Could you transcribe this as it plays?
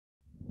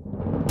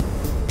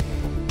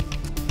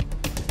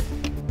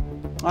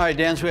All right,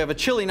 Dan, so we have a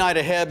chilly night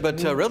ahead,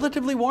 but a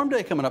relatively warm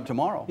day coming up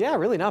tomorrow. Yeah,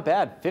 really not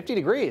bad. 50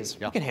 degrees.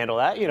 Yeah. You can handle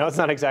that. You know, it's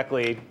not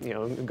exactly,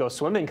 go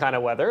swimming kind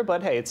of weather,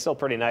 but hey, it's still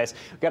pretty nice.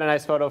 We got a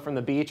nice photo from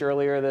the beach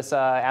earlier this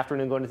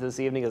afternoon going into this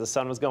evening as the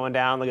sun was going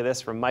down. Look at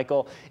this from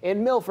Michael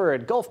in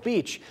Milford, Gulf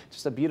Beach.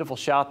 Just a beautiful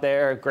shot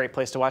there. Great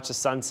place to watch the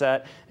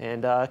sunset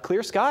and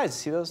clear skies.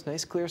 See those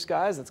nice clear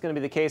skies? That's going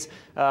to be the case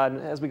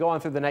as we go on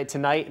through the night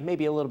tonight.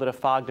 Maybe a little bit of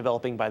fog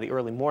developing by the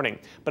early morning.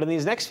 But in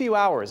these next few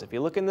hours, if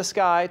you look in the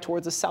sky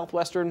towards the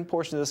southwestern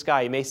portion of the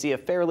sky, you may see a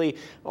fairly,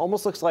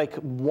 almost looks like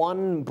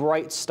one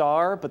bright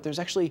star, but there's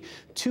actually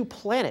two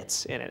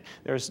planets in it.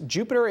 There's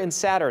Jupiter and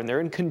Saturn. They're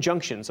in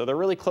conjunction, so they're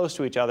really close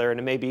to each other, and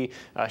it may be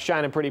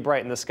shining pretty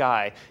bright in the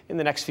sky in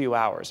the next few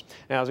hours.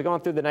 Now, as we're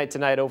going through the night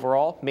tonight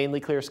overall,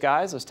 mainly clear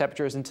skies. Those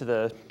temperatures into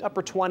the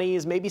upper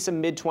 20s, maybe some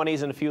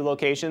mid-20s in a few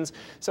locations.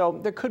 So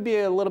there could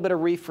be a little bit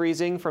of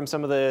refreezing from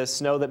some of the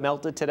snow that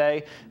melted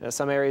today.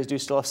 Some areas do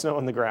still have snow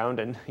on the ground,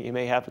 and you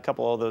may have a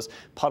couple of those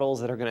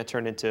puddles that are going to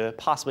turn into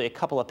possibly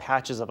a couple of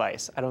patches of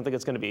ice. I don't think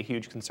it's going to be a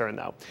huge concern,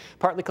 though.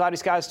 Partly cloudy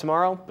skies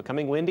tomorrow,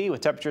 becoming windy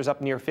with temperatures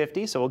up near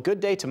 50, so a good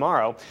day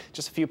tomorrow.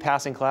 Just a few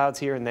passing clouds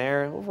here and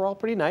there. Overall,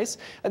 pretty nice.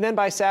 And then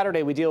by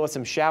Saturday, we deal with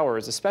some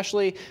showers,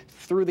 especially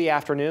through the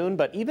afternoon,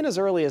 but even as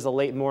early as the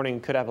late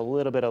morning, could have a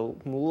little bit of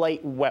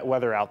light, wet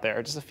weather out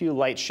there. Just a few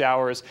light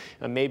showers,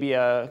 maybe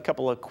a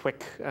couple of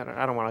quick,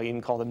 I don't want to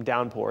even call them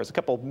downpours, a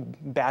couple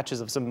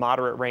batches of some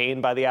moderate rain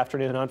by the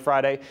afternoon on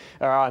Friday,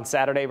 or on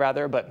Saturday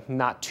rather, but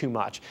not too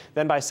much.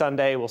 Then by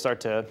Sunday, we'll start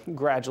to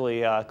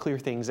gradually clear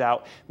things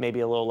out.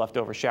 Maybe a little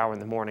leftover shower in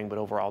the morning, but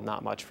overall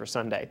not much for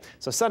Sunday.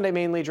 So Sunday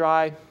mainly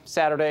dry,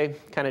 Saturday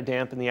kind of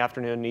damp in the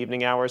afternoon and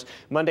evening hours.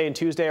 Monday and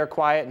Tuesday are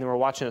quiet, and then we're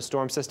watching a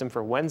storm system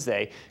for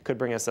Wednesday. Could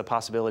bring us a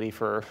possibility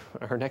for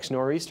our next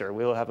nor'easter.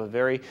 We will have a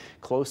very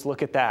close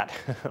look at that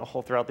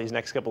all throughout these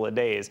next couple of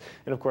days.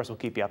 And of course, we'll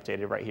keep you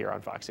updated right here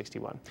on Fox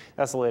 61.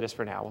 That's the latest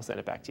for now. We'll send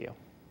it back to you.